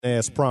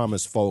As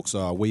promised, folks,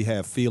 we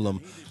have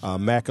Phelim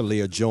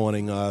McAleer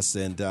joining us,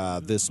 and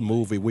this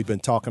movie, we've been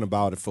talking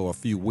about it for a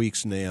few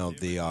weeks now,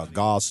 the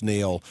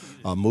Gosnell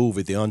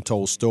movie, the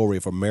untold story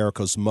of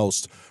America's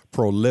most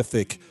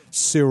prolific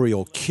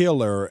serial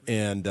killer.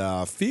 And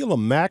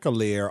Phelim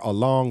McAleer,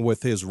 along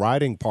with his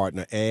writing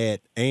partner, Ann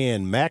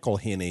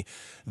McElhinney,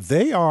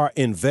 they are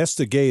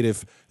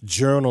investigative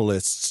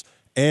journalists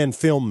and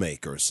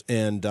filmmakers.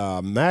 And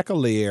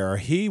McAleer,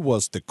 he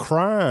was the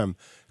crime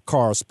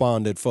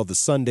correspondent for the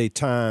Sunday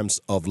Times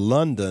of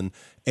London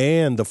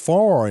and the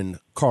foreign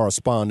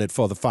correspondent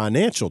for the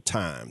Financial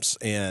Times.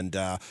 And,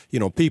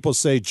 people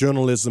say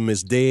journalism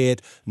is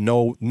dead.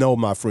 No,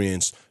 my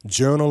friends,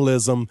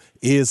 journalism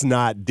is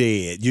not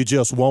dead. You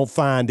just won't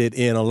find it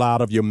in a lot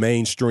of your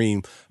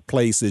mainstream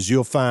places.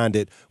 You'll find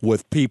it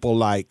with people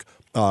like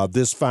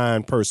this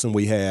fine person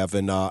we have.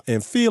 And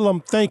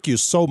Phelim, thank you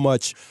so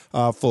much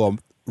for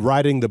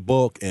writing the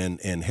book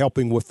and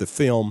helping with the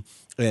film.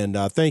 And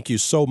thank you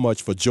so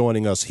much for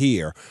joining us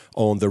here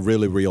on The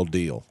Really Real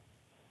Deal.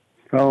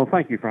 Well,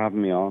 thank you for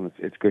having me on.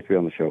 It's great to be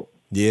on the show.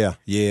 Yeah.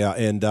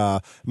 And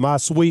my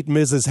sweet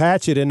Mrs.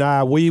 Hatchett and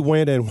I, we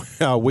went and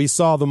we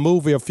saw the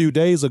movie a few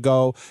days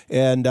ago,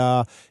 and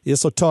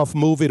it's a tough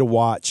movie to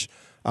watch,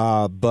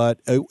 but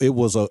it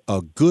was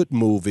a good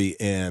movie,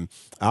 and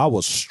I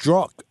was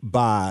struck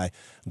by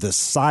the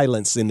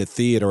silence in the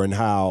theater and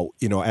how,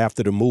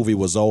 after the movie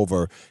was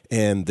over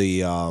and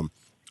the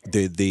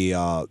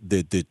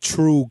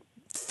true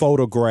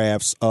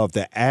photographs of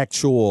the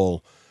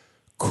actual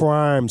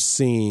crime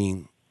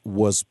scene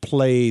was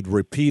played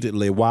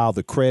repeatedly while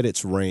the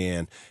credits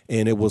ran,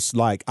 and it was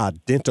like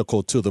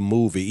identical to the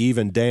movie,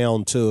 even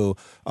down to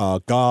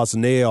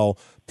Gosnell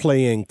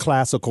playing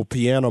classical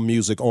piano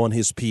music on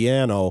his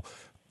piano,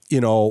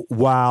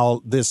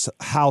 while this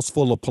house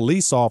full of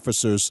police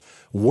officers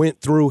went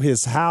through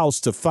his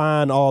house to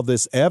find all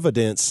this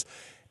evidence.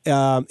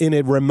 And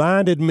it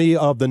reminded me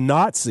of the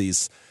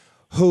Nazis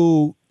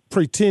who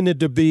pretended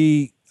to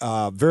be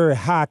very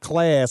high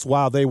class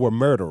while they were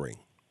murdering.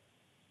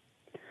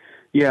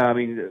 Yeah, I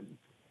mean,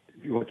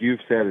 what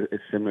you've said is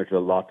similar to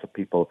lots of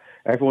people.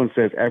 Everyone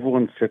sits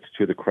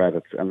through the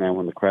credits, and then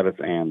when the credits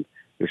end,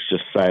 there's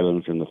just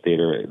silence in the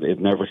theater. They've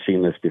never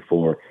seen this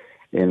before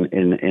in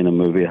a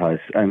movie house.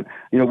 And,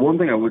 one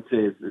thing I would say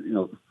is,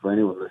 for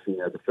anyone listening,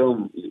 the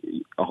film,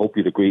 I hope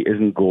you'd agree,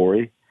 isn't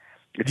gory.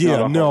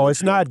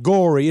 It's not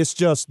gory. It's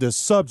just the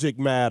subject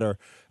matter.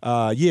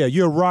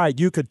 You're right.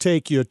 You could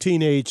take your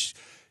teenage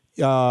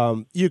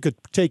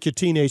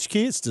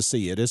kids to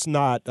see it. It's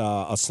not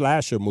a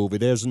slasher movie.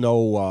 There's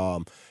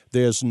no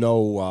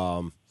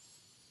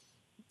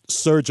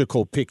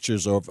surgical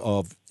pictures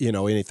of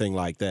anything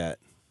like that.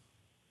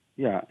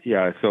 Yeah.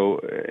 So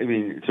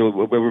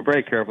we're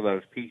very careful that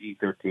it's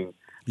PG-13.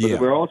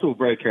 But we're also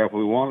very careful.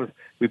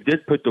 We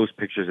did put those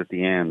pictures at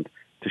the end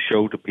to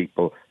show to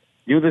people.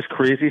 This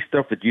crazy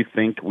stuff that you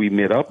think we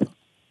made up,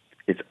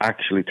 it's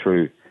actually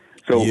true.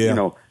 So,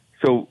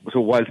 so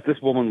whilst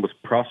this woman was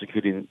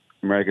prosecuting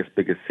America's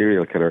biggest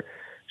serial killer,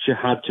 she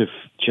had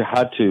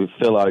to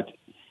fill out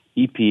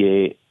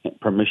EPA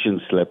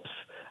permission slips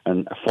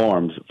and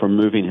forms for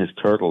moving his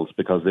turtles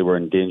because they were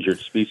endangered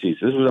species.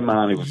 This was a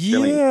man who was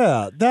killing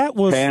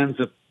tens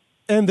of.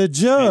 And the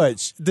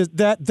judge,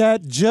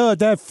 that judge,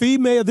 that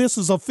female, this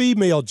is a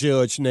female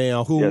judge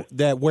now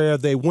where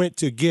they went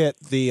to get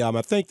the,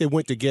 I think they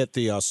went to get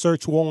the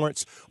search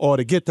warrants or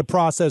to get the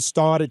process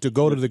started to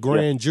go to the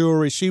grand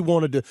jury. She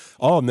wanted to,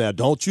 now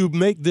don't you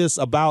make this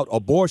about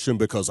abortion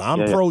because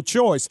I'm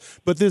pro-choice.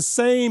 But this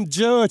same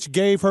judge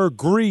gave her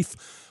grief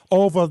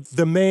over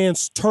the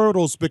man's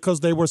turtles because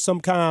they were some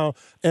kind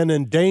of an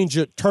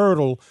endangered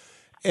turtle.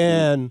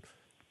 And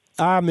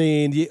I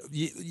mean,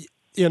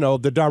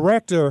 the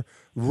director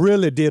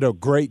really did a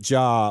great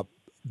job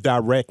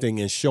directing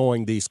and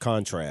showing these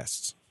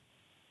contrasts.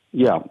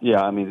 Yeah.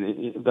 I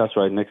mean, that's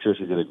right. Nick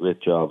seriously did a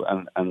great job.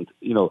 And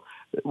the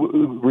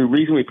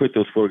reason we put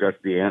those photographs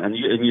at the end, and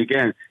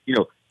again,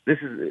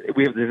 there's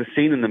a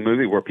scene in the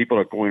movie where people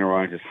are going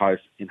around his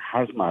house in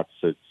hazmat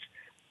suits,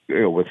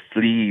 with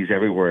fleas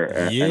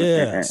everywhere.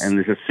 Yes. And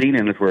there's a scene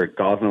in it where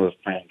Gosnell is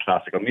playing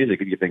classical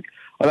music, and you think,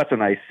 oh, that's a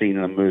nice scene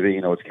in a movie.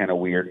 It's kind of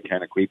weird and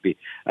kind of creepy.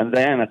 And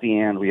then at the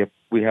end, we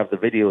have the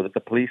video that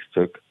the police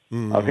took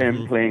of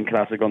him playing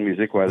classical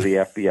music while the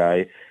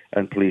FBI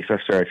and police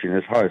are searching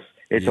his house.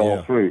 It's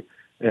all through.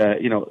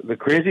 The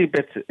crazy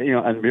bits.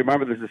 And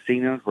remember, there's a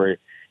scene in it where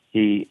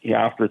he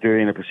after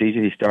doing a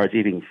procedure, he starts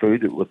eating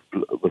food with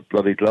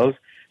bloody gloves.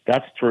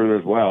 That's true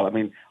as well. I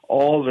mean,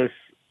 all this.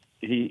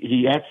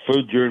 He ate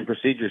food during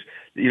procedures.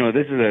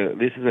 This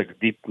is a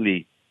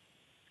deeply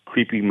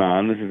creepy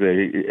man.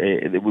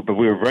 But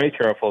we were very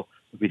careful.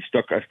 We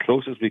stuck as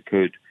close as we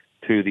could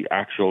to the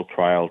actual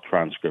trial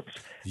transcripts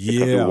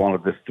because we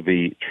wanted this to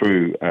be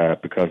true.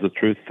 Because the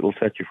truth will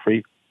set you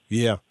free.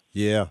 Yeah.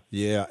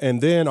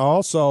 And then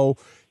also,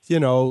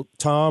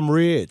 Tom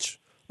Ridge.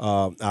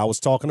 I was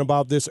talking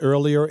about this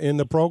earlier in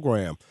the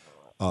program.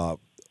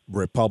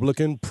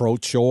 Republican,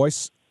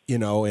 pro-choice.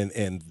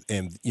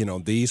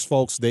 and these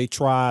folks, they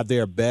try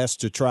their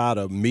best to try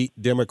to meet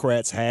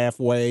Democrats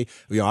halfway.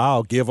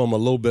 I'll give them a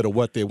little bit of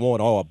what they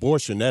want. Oh,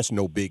 abortion, that's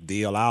no big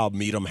deal. I'll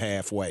meet them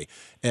halfway.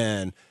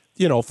 And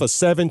for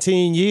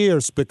 17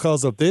 years,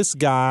 because of this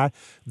guy,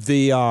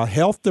 the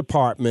health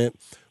department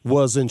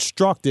was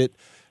instructed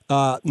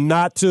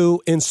not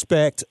to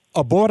inspect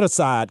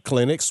aborticide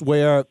clinics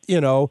where,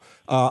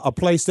 a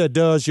place that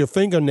does your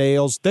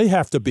fingernails, they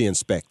have to be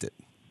inspected.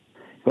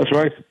 That's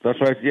right.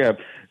 Yeah.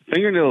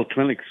 Fingernail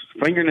clinics,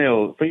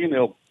 fingernail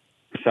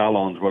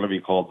salons, whatever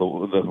you call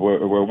them,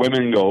 where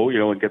women go,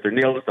 and get their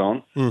nails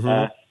done.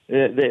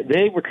 Mm-hmm.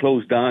 They were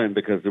closed down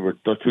because they were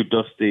too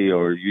dusty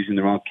or using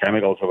the wrong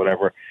chemicals or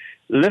whatever.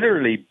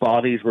 Literally,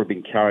 bodies were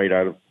being carried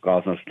out of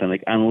Gosnell's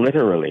clinic, and I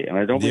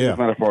don't mean this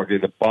metaphorically,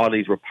 the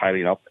bodies were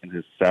piling up in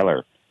his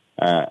cellar.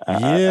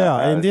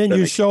 And then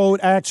you showed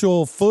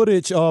actual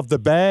footage of the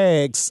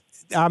bags.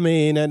 I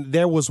mean, and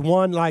there was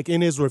one like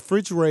in his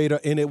refrigerator,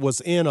 and it was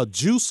in a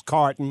juice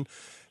carton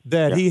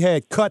that he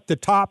had cut the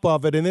top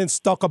of it and then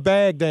stuck a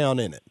bag down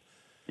in it.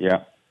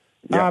 Yeah.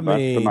 I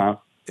mean,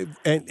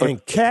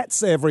 and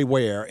cats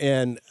everywhere.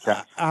 And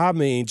I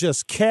mean,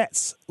 just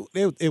cats.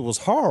 It was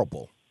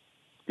horrible.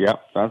 Yeah,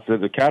 that's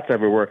it. The cats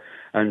everywhere.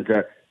 And,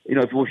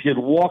 if you had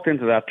walked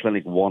into that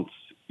clinic once,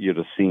 you'd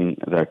have seen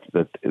that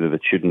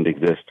it shouldn't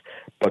exist.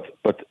 But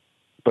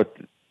for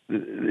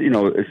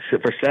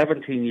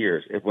 17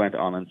 years, it went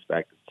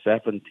uninspected.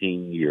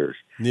 17 years.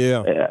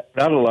 Yeah.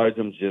 That allows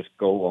them to just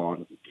go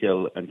on,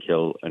 kill and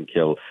kill and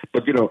kill.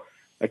 But,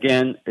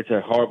 again, it's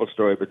a horrible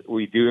story, but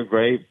we do it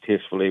very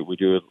tastefully. We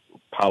do it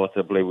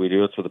palatably. We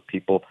do it so that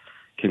people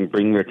can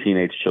bring their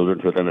teenage children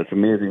to it, and it's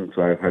amazing.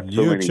 So I've had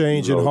so You're many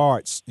changing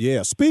hearts.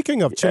 Yeah.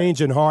 Speaking of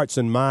changing hearts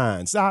and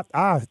minds,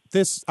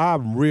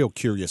 I'm real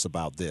curious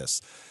about this.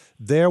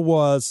 There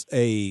was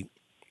a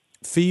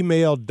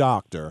female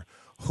doctor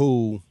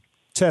who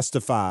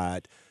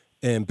testified,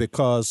 and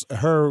because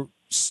her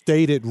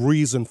stated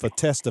reason for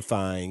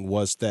testifying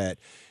was that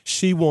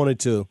she wanted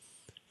to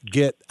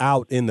get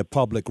out in the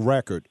public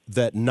record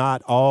that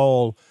not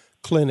all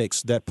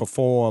clinics that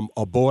perform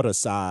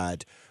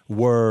aborticide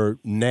were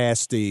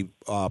nasty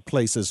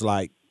places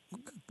like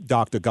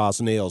Dr.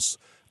 Gosnell's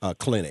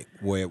clinic,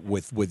 where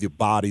with your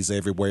bodies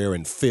everywhere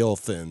and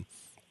filth and,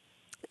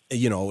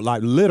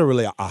 like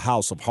literally a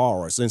house of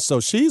horrors. And so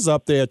she's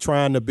up there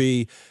trying to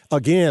be,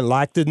 again,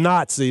 like the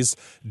Nazis,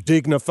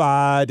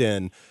 dignified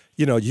and,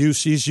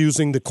 she's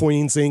using the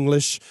Queen's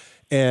English,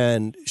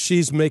 and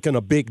she's making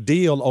a big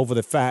deal over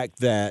the fact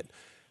that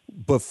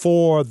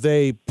before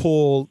they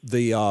pull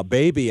the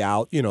baby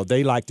out,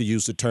 they like to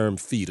use the term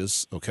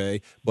fetus,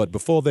 okay? But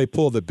before they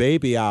pull the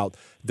baby out,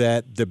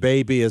 that the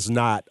baby is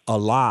not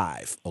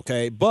alive,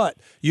 okay? But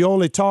you're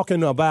only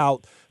talking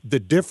about the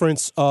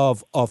difference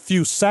of a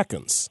few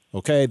seconds,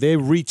 okay? They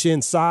reach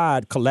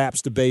inside,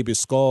 collapse the baby's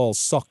skull,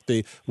 suck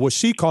what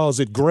she calls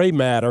it gray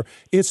matter.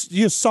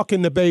 You're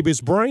sucking the baby's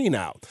brain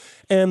out.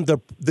 And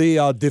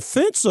the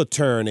defense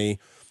attorney,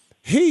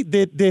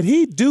 did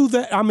he do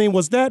that? I mean,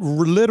 was that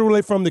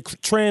literally from the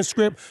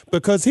transcript?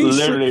 Because he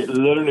literally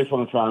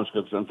from the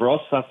transcripts, and for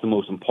us, that's the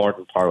most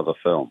important part of the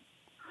film,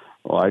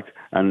 right?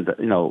 And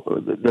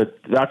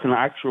that's an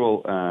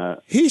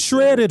actual. He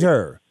shredded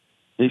her.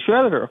 He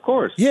shredded her, of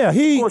course. Yeah,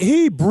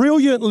 he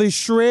brilliantly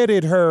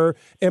shredded her,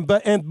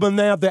 but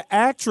now the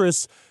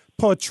actress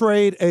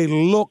portrayed a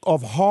look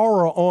of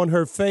horror on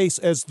her face,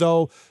 as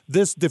though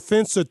this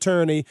defense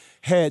attorney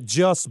had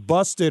just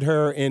busted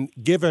her and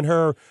given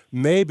her,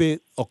 maybe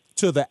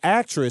to the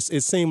actress,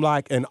 it seemed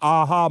like an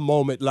aha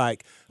moment,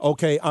 like,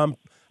 okay,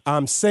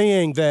 I'm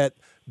saying that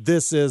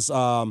this is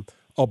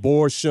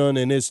abortion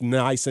and it's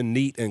nice and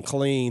neat and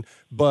clean,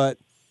 but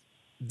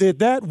did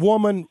that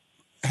woman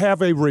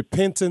have a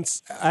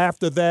repentance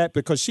after that?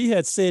 Because she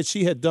had said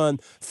she had done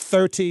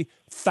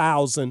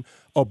 30,000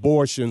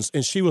 abortions,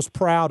 and she was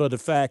proud of the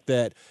fact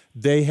that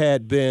they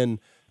had been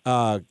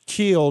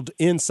killed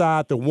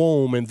inside the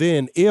womb, and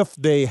then if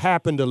they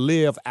happened to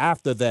live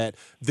after that,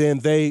 then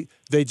they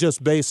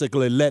just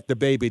basically let the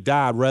baby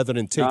die rather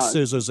than take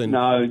scissors and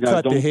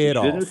cut the head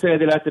off. She didn't say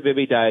they let the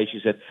baby die.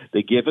 She said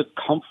they give it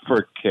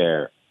comfort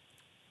care.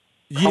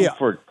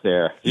 Comfort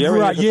care.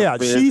 Right, yeah.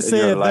 She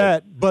said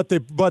that, but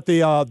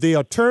the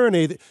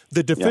attorney,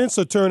 the defense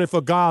attorney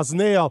for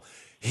Gosnell,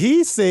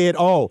 he said,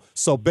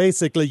 so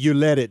basically you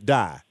let it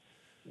die.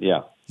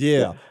 Yeah.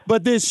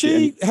 But did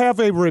she have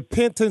a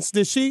repentance?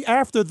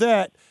 After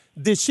that,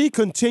 did she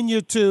continue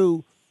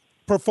to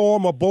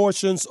perform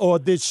abortions, or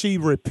did she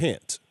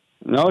repent?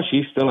 No,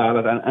 she's still at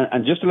it.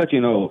 And just to let you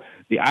know,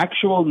 the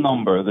actual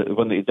number,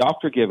 when the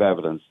doctor gave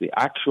evidence, the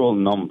actual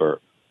number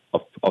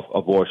of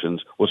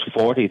abortions was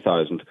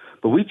 40,000.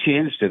 But we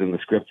changed it in the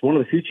script. One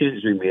of the few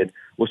changes we made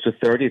was to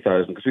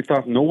 30,000, because we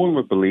thought no one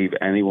would believe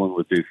anyone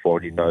would do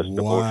 40,000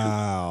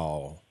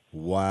 abortions.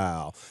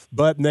 Wow.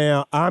 But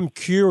now I'm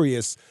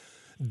curious,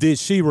 did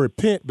she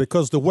repent?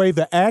 Because the way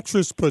the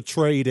actress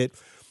portrayed it,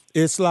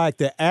 it's like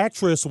the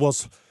actress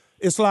was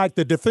it's like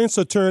the defense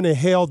attorney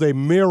held a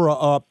mirror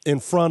up in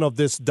front of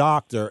this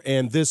doctor,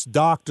 and this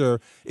doctor,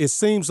 it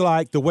seems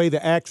like the way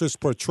the actress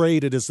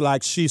portrayed it is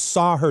like she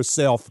saw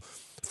herself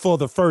for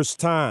the first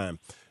time,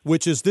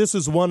 this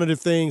is one of the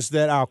things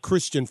that our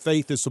Christian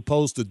faith is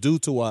supposed to do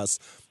to us.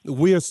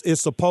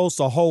 It's supposed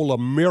to hold a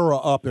mirror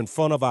up in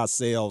front of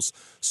ourselves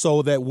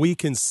so that we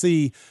can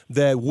see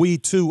that we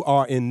too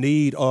are in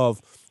need of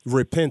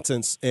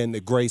repentance and the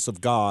grace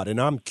of God. And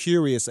I'm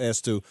curious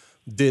as to,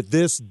 did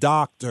this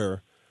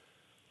doctor,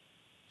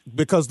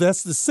 because it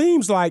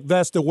seems like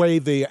that's the way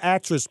the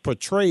actress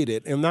portrayed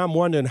it, and I'm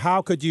wondering,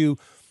 how could you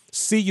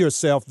see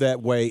yourself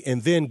that way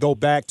and then go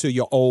back to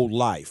your old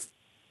life?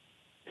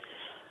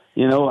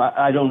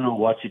 I don't know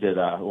what she did,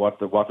 what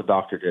the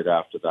doctor did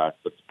after that,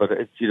 but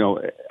it's,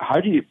 how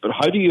do you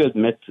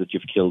admit that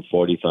you've killed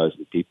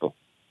 40,000 people?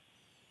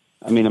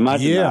 I mean,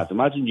 imagine that.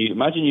 Imagine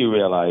you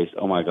realize,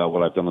 oh my God,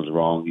 what I've done is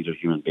wrong. These are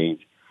human beings.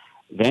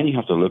 Then you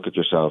have to look at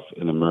yourself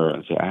in the mirror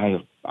and say,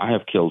 I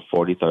have killed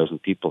 40,000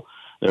 people.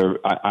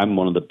 I'm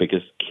one of the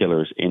biggest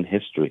killers in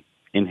history.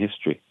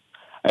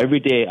 Every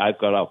day I've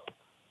got up,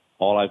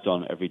 all I've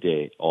done every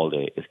day, all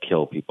day, is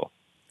kill people.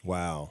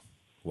 Wow.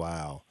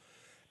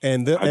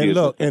 And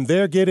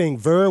they're getting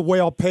very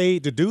well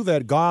paid to do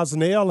that.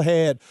 Gosnell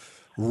had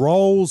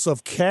rolls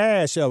of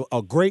cash,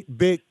 a great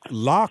big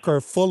locker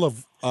full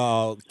of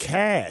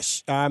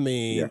cash. I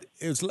mean,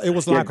 it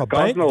was like a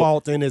bank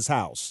vault in his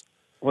house.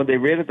 When they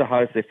raided the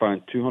house, they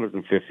found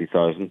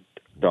 $250,000 in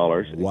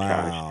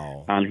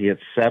cash, and he had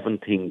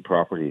 17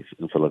 properties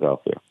in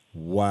Philadelphia.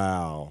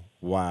 Wow.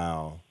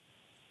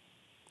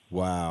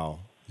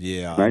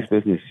 Yeah. Nice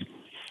business.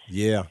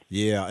 Yeah.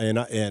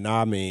 And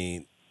I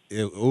mean,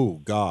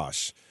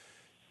 gosh.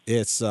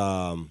 It's,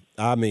 I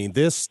mean,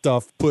 this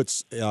stuff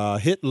puts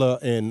Hitler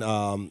and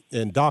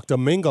Dr.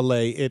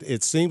 Mengele,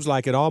 it seems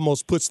like it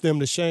almost puts them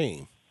to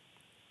shame.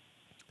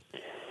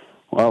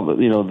 Well,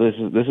 this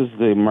is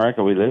the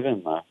America we live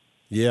in now.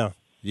 Yeah.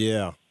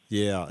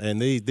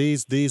 And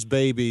these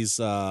babies,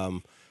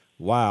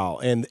 wow.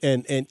 And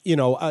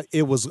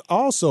it was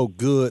also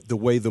good the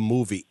way the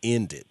movie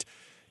ended.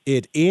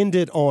 It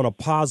ended on a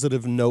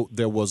positive note.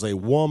 There was a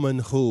woman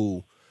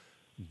who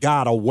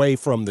got away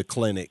from the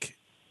clinic.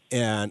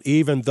 And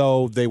even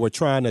though they were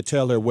trying to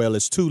tell her, well,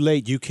 it's too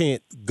late, you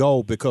can't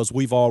go because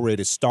we've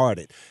already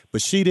started.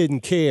 But she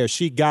didn't care.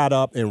 She got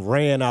up and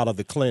ran out of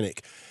the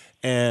clinic.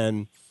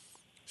 And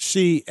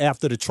she,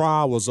 after the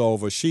trial was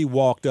over, she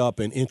walked up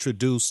and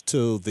introduced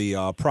to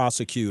the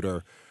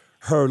prosecutor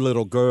her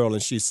little girl.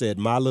 And she said,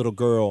 my little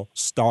girl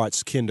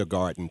starts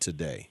kindergarten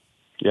today.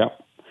 Yeah,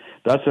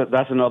 that's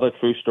another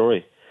true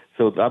story.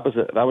 So that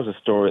was a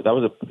story. That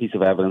was a piece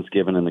of evidence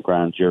given in the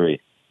grand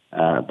jury.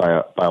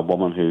 By a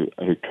woman who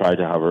tried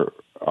to have her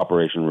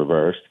operation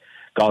reversed.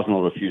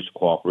 Gosnell refused to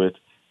cooperate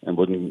and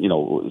wouldn't,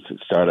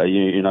 start.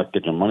 You're not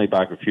getting your money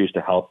back. Refused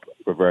to help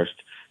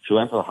reversed. She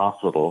went to the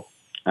hospital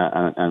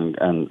and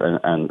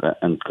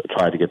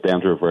tried to get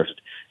them to reverse it.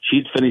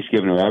 She'd finished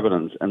giving her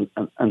evidence, and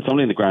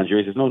somebody in the grand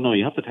jury says, "No,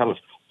 you have to tell us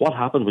what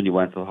happened when you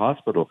went to the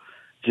hospital."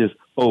 She says,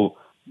 "Oh,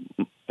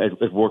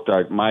 it worked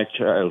out. My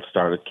child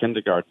started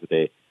kindergarten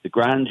today." The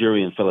grand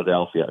jury in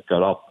Philadelphia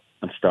got up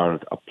and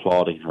started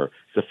applauding her.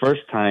 It's the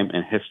first time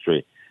in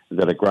history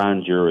that a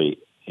grand jury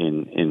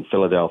in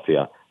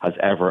Philadelphia has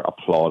ever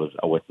applauded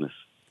a witness.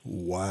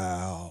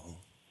 Wow.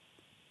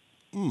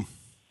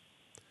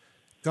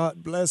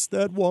 God bless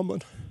that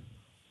woman.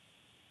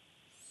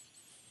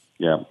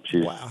 Yeah,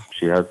 she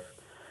has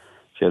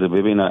a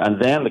baby now. And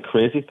then the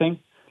crazy thing,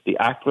 the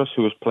actress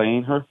who was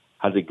playing her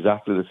has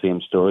exactly the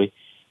same story.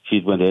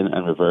 She went in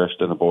and reversed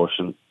an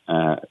abortion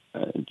after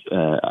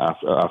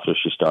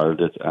she started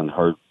it, and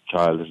her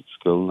child is at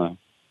school now.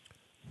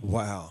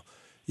 Wow.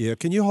 Yeah,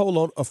 can you hold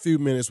on a few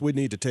minutes? We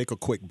need to take a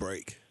quick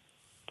break.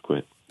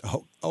 Great.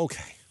 Oh,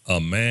 okay. A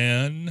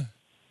man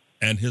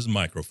and his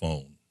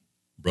microphone.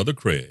 Brother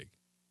Craig.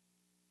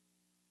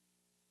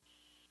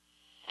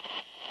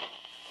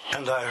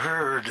 And I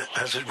heard,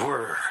 as it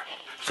were,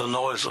 the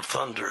noise of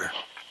thunder.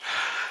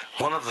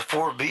 One of the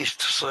four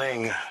beasts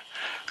saying,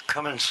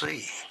 "Come and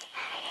see."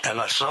 And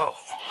I saw,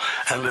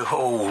 and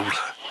behold,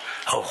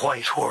 a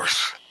white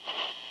horse.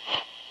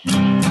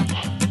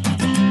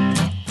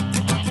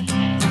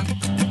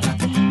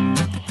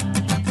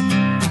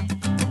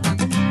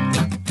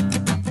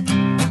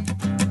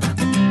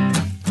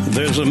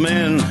 There's a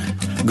man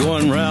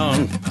going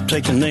round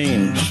taking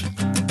names,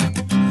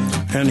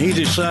 and he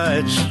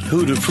decides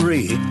who to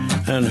free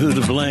and who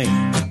to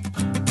blame.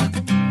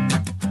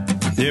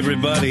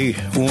 Everybody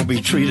won't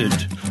be treated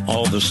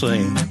all the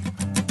same.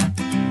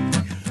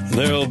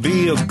 There'll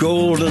be a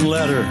golden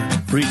ladder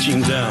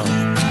reaching down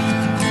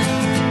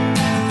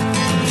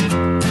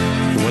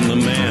when the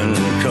man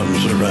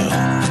comes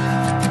around.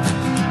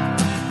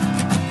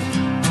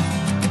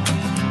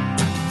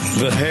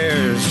 The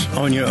hairs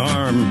on your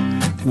arm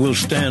will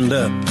stand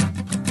up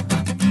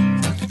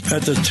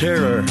at the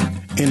terror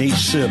in each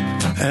sip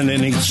and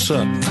in each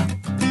sup.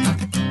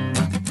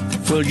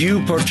 Will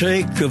you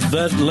partake of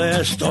that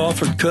last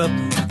offered cup,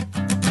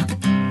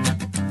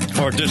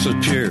 or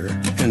disappear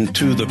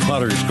into the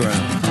potter's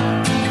ground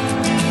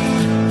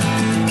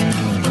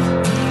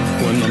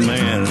when the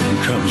man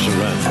comes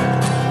around.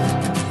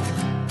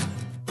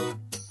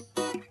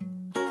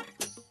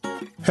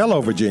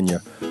 Hello,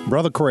 Virginia.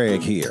 Brother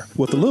Craig here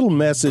with a little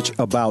message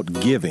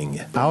about giving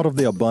out of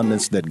the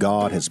abundance that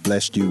God has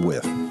blessed you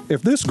with.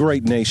 If this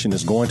great nation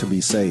is going to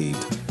be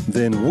saved,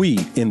 then we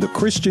in the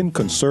Christian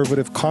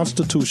Conservative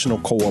Constitutional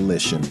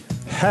Coalition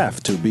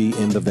have to be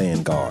in the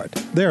vanguard.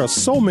 There are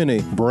so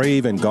many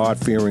brave and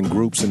God-fearing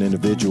groups and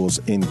individuals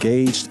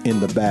engaged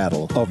in the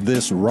battle of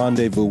this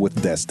rendezvous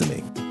with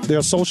destiny. There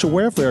are social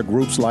welfare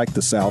groups like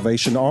the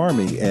Salvation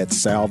Army at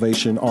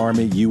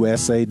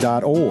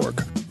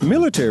salvationarmyusa.org.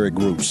 Military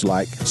groups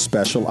like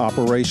Special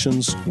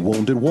Operations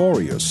Wounded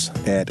Warriors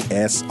at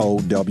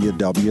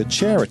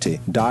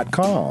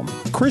SOWWcharity.com.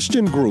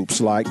 Christian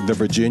groups like the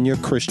Virginia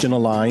Christian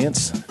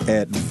Alliance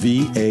at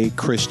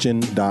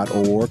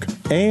vachristian.org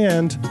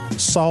and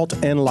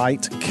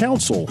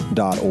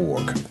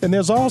saltandlightcouncil.org. And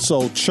there's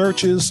also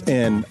churches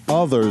and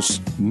others,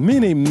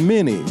 many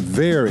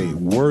very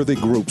worthy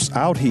groups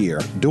out here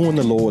doing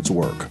the Lord's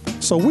work.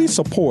 So we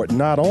support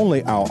not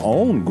only our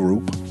own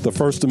group, the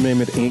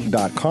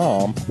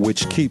FirstAmendmentInc.com,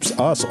 which keeps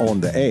us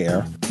on the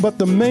air, but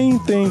the main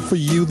thing for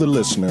you, the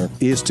listener,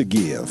 is to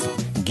give.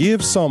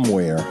 Give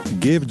somewhere,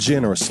 give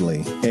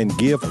generously, and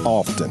give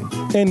often.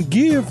 And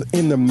give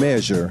in the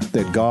measure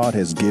that God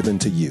has given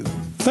to you.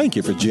 Thank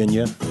you,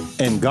 Virginia,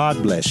 and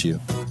God bless you.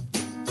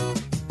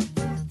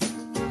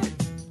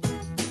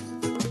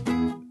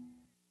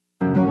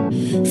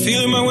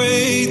 Feeling my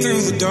way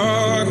through the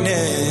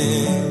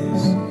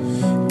darkness,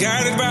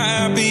 guided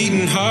by a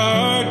beating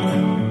heart.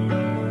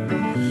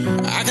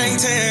 I can't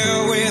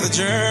tell where the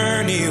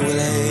journey will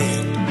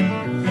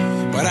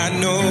end, but I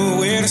know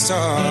where to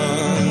start.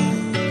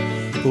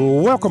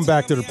 Welcome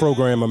back to the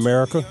program,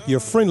 America.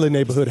 Your friendly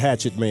neighborhood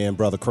hatchet man,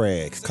 Brother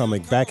Craig,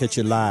 coming back at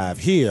you live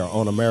here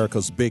on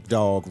America's Big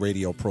Dog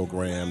radio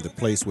program, the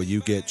place where you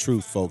get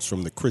truth, folks,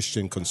 from the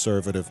Christian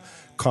conservative,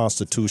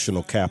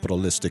 constitutional,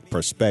 capitalistic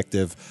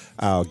perspective.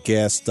 Our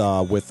guest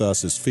with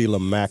us is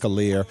Phelim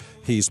McAleer.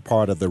 He's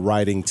part of the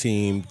writing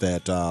team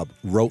that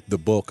wrote the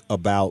book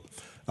about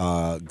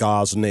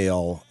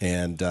Gosnell,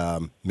 and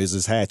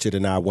Mrs. Hatchett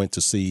and I went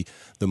to see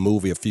the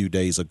movie a few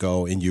days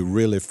ago, and you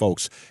really,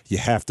 folks, you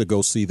have to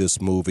go see this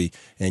movie,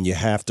 and you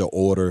have to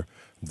order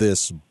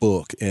this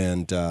book.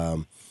 And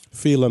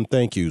Phelim,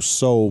 thank you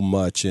so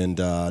much. And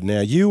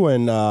now you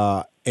and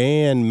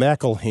Ann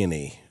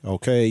McElhenney,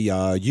 okay,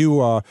 you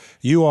are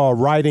a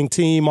writing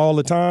team all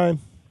the time?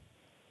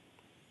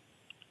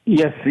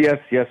 Yes.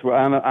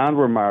 And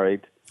we're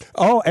married.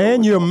 Oh,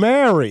 and you're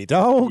married.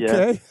 Oh,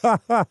 okay.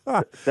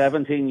 Yes.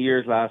 17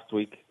 years last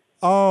week.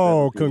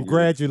 Oh,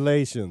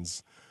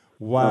 congratulations.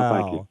 Wow.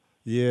 Thank you.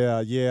 Yeah.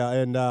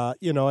 And,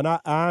 and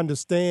I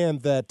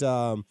understand that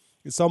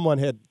someone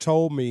had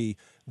told me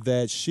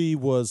that she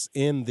was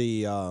in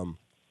the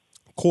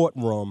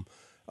courtroom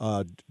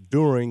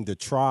during the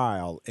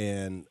trial,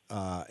 and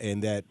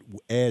that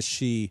as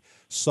she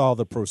saw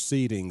the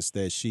proceedings,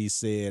 that she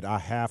said, I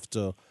have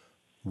to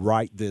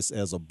write this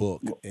as a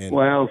book. And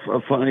well,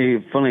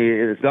 funny,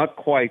 it's not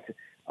quite.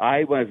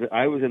 I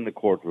was in the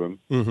courtroom,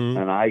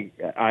 and I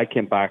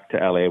came back to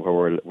LA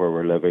where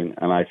we're living,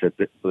 and I said,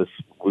 we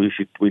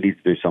need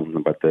to do something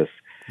about this.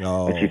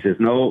 Oh. And she says,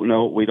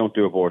 no, we don't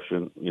do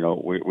abortion.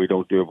 We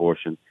don't do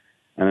abortion.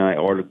 And then I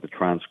ordered the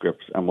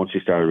transcripts, and once she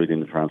started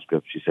reading the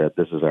transcripts, she said,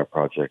 this is our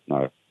project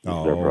now. This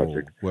is our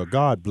project. Well,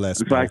 God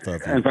bless both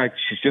of you. In fact,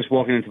 she's just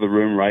walking into the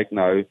room right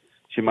now.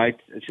 She might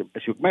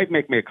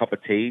make me a cup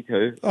of tea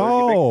too.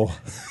 Oh,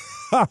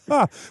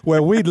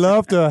 well, we'd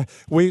love to.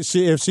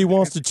 If she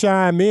wants to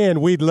chime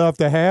in, we'd love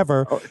to have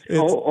her.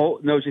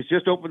 No, she's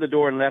just opened the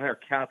door and let her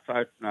cats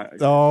out now.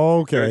 Oh,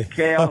 okay. There's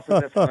chaos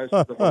in this house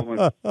at the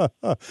moment.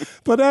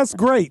 But that's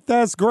great.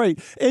 That's great.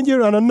 And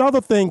and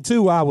another thing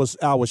too, I was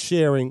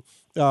sharing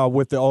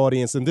with the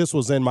audience, and this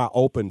was in my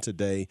open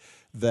today,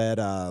 that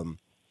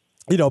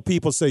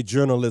people say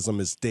journalism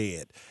is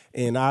dead.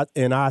 And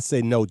I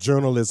say, no,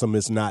 journalism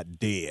is not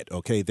dead.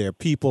 Okay, there are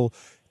people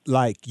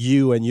like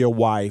you and your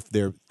wife.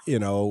 There,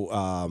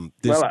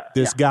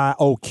 this guy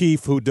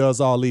O'Keefe who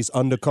does all these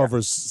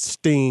undercover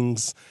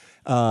stings.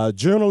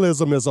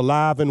 Journalism is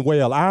alive and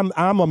well.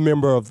 I'm a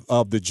member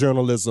of the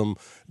journalism.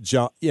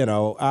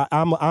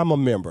 I'm a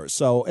member.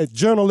 So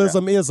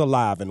journalism is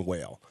alive and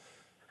well.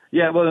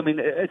 Yeah, well, I mean,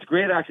 it's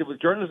great actually.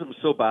 But journalism is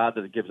so bad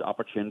that it gives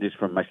opportunities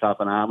for myself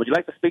and Anne. Would you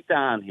like to speak to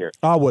Anne here?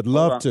 I would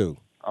love to.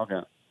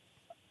 Okay.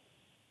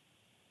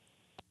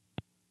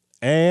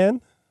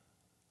 And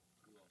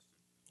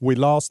we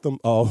lost them.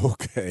 Oh,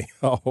 okay.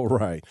 All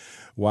right.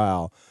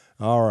 Wow.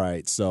 All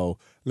right. So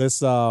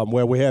let's,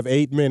 we have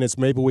 8 minutes.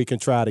 Maybe we can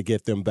try to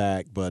get them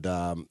back. But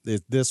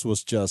this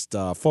was just,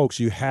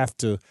 folks, you have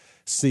to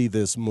see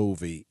this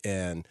movie.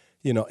 And,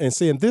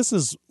 and this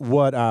is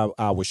what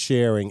I was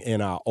sharing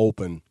in our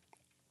open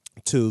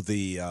to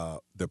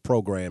the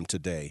program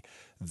today,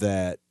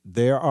 that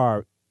there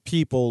are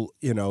people,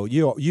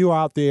 you're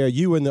out there,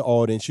 you in the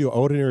audience, you're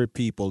ordinary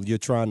people, you're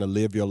trying to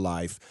live your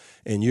life,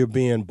 and you're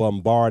being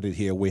bombarded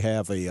here. We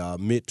have a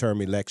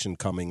midterm election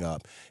coming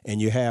up,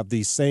 and you have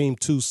these same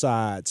two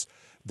sides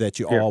that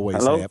you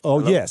always have. Oh,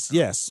 hello?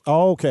 Yes.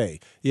 Okay.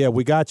 Yeah,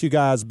 we got you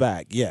guys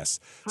back. Yes.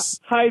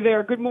 Hi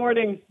there. Good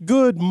morning.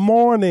 Good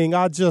morning.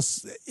 I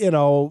just,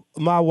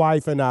 my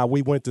wife and I,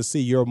 we went to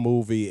see your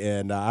movie,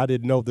 and I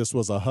didn't know this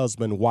was a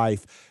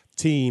husband-wife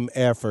team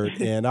effort.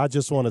 And I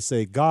just want to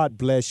say God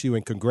bless you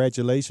and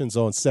congratulations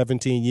on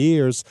 17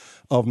 years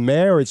of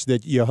marriage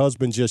that your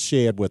husband just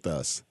shared with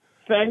us.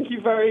 Thank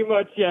you very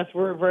much. Yes,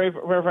 we're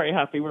very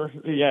happy.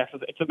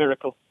 It's a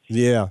miracle.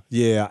 Yeah.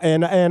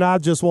 And I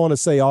just want to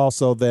say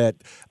also that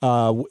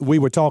we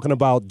were talking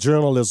about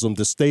journalism,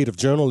 the state of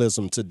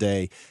journalism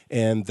today,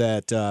 and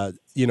that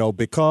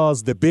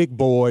because the big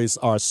boys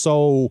are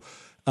so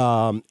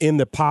in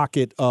the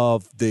pocket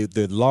of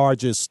the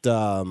largest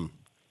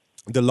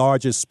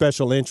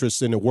special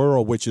interest in the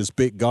world, which is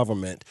big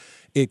government,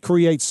 it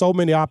creates so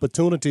many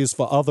opportunities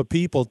for other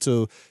people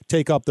to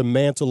take up the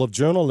mantle of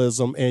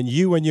journalism, and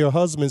you and your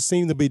husband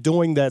seem to be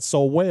doing that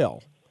so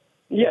well.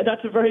 Yeah, that's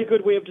a very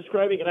good way of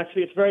describing it.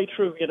 Actually, it's very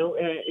true.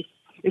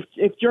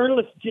 If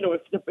journalists,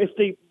 if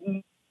they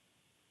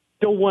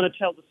don't want to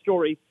tell the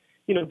story,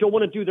 don't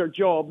want to do their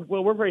job,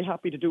 well, we're very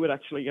happy to do it.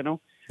 Actually,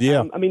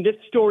 Yeah.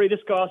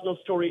 This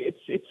Gosnell story,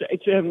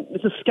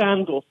 it's a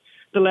scandal.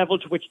 The level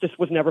to which this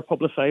was never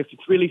publicized.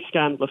 It's really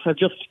scandalous. I've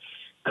just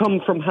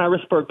come from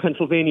Harrisburg,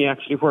 Pennsylvania,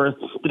 actually, where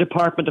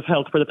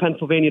the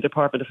Pennsylvania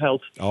Department of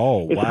Health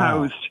is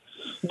housed.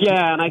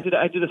 Yeah, and I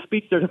did a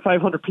speech there to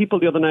 500 people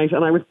the other night,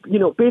 and I was,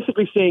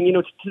 basically saying,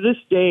 to this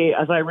day,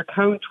 as I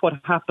recount what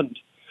happened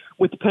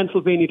with the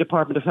Pennsylvania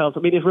Department of Health,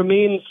 it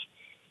remains,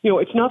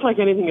 it's not like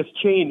anything has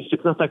changed.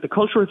 It's not like the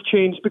culture has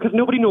changed because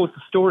nobody knows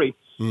the story.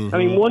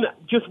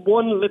 Mm-hmm.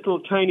 One little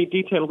tiny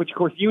detail, which of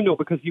course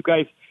because you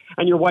guys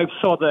and your wife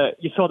saw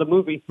the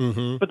movie.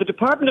 Mm-hmm. But the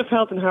Department of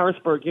Health in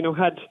Harrisburg,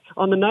 had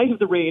on the night of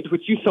the raid,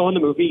 which you saw in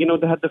the movie,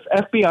 they had the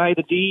FBI,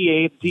 the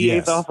DEA, the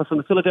DA's office, and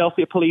the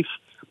Philadelphia police,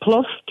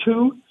 plus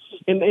two.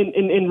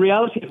 In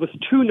reality, it was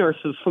two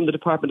nurses from the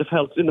Department of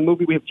Health. In the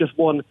movie, we have just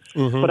one,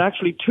 but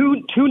actually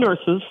two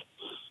nurses.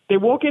 They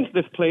walk into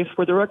this place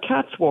where there are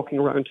cats walking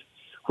around,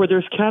 where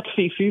there's cat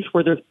feces,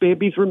 where there's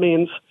babies'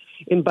 remains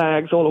in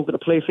bags all over the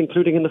place,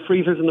 including in the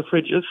freezers and the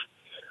fridges,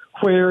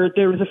 where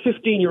there is a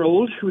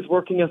 15-year-old who's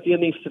working as the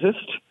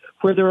anaesthetist,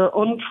 where there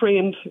are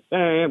untrained,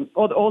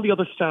 all the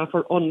other staff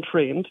are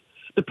untrained.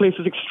 The place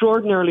is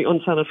extraordinarily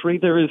unsanitary.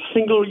 There is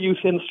single-use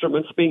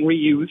instruments being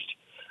reused,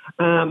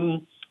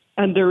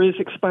 and there is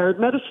expired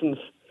medicines.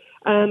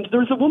 And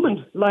there's a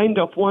woman lined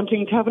up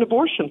wanting to have an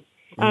abortion.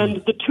 And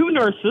the two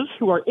nurses,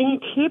 who are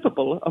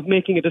incapable of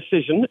making a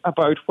decision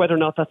about whether or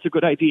not that's a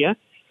good idea,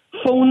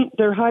 phone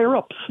their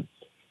higher-ups.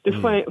 They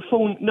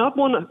phone not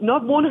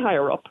one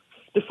higher-up.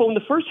 They phone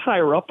the first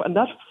higher-up, and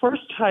that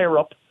first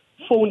higher-up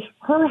phones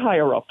her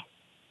higher-up.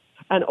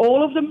 And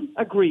all of them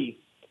agree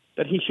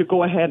that he should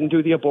go ahead and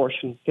do the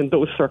abortion in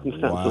those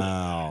circumstances.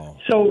 Wow.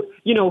 So,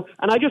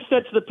 and I just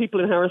said to the people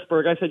in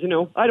Harrisburg, I said,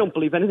 I don't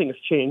believe anything has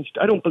changed.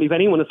 I don't believe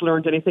anyone has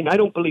learned anything. I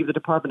don't believe the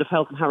Department of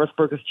Health in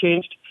Harrisburg has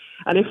changed.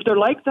 And if they're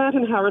like that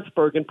in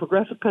Harrisburg, in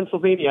progressive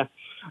Pennsylvania,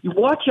 you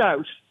watch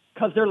out,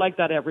 because they're like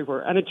that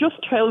everywhere. And it just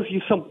tells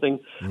you something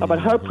about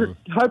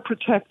how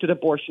protected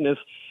abortion is.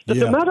 That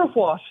no matter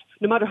what,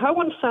 no matter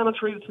how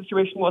unsanitary the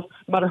situation was,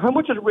 no matter how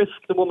much at risk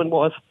the woman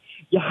was,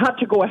 you had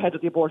to go ahead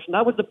with the abortion.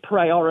 That was the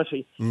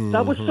priority. Mm-hmm.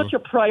 That was such a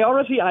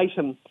priority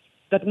item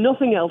that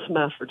nothing else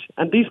mattered.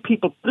 And these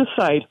people put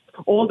aside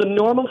all the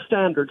normal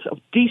standards of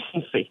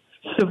decency,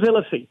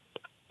 civility,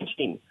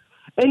 hygiene,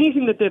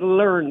 anything that they'd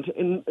learned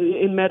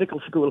in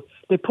medical school.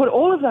 They put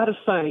all of that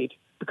aside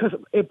because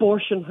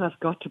abortion has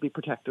got to be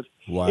protected.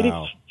 Wow. It is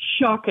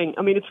shocking.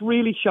 It's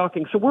really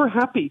shocking. So we're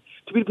happy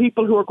to be the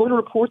people who are going to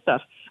report that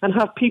and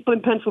have people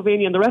in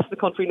Pennsylvania and the rest of the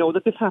country know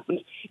that this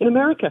happened in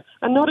America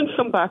and not in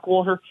some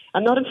backwater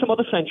and not in some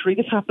other century.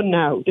 This happened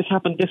now. This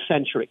happened this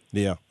century.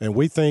 Yeah, and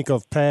we think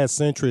of past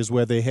centuries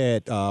where they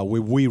had,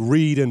 we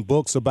read in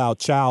books about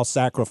child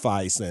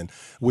sacrifice, and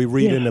we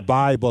read in the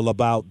Bible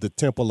about the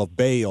temple of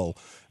Baal,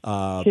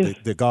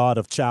 the god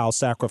of child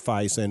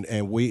sacrifice,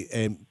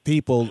 and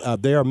people.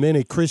 There are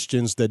many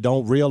Christians that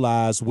don't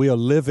realize we are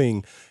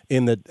living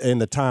in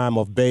the time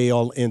of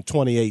Baal in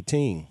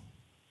 2018.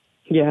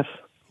 Yes,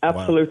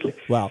 absolutely.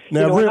 Wow.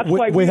 Now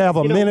we have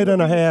a minute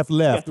and a half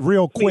left. Yes,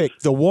 real quick,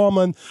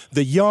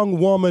 the young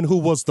woman who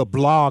was the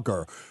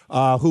blogger,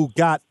 who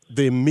got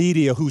the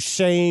media, who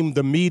shamed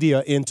the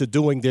media into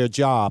doing their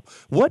job.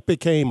 What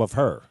became of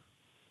her?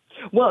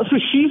 Well, so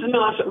she's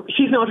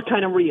not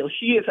kind of real.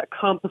 She is a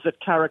composite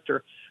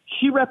character.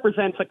 She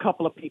represents a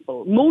couple of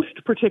people,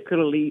 most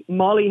particularly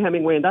Molly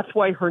Hemingway, and that's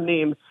why her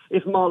name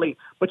is Molly.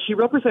 But she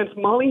represents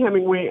Molly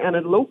Hemingway and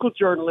a local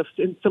journalist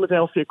in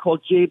Philadelphia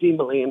called J.D.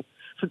 Mullane.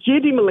 So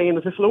J.D. Mullane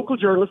is this local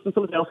journalist in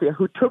Philadelphia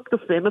who took the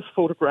famous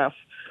photograph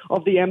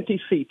of the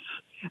empty seats.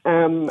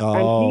 And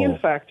he, in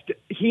fact,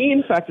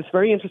 it's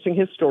very interesting,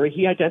 his story.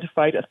 He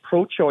identified as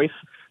pro-choice,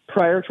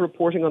 prior to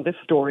reporting on this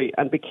story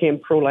and became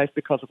pro-life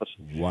because of it.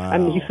 Wow.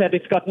 And he said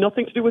it's got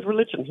nothing to do with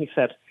religion, he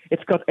said.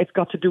 It's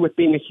got to do with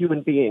being a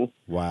human being.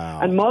 Wow.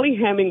 And Molly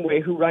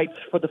Hemingway, who writes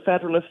for The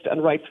Federalist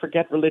and writes for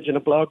Get Religion, a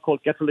blog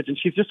called Get Religion,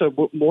 she's just a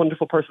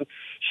wonderful person.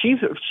 She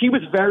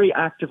was very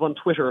active on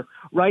Twitter,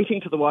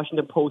 writing to the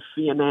Washington Post,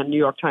 CNN, New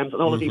York Times,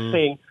 and all of these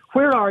saying,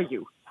 where are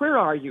you? Where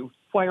are you?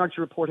 Why aren't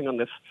you reporting on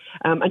this?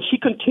 And she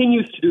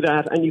continues to do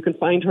that, and you can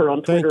find her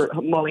on Twitter,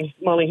 Molly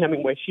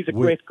Hemingway. She's a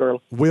great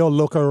girl. We'll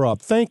look her up.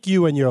 Thank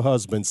you and your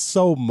husband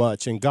so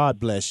much, and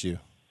God bless you.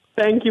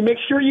 Thank you. Make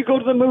sure you go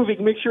to the movie.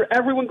 Make sure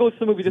everyone goes to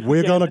the movie this weekend.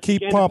 We're going to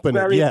keep pumping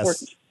it. Yes.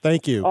 Important.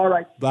 Thank you. All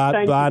right.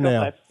 Bye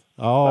now.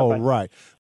 All right.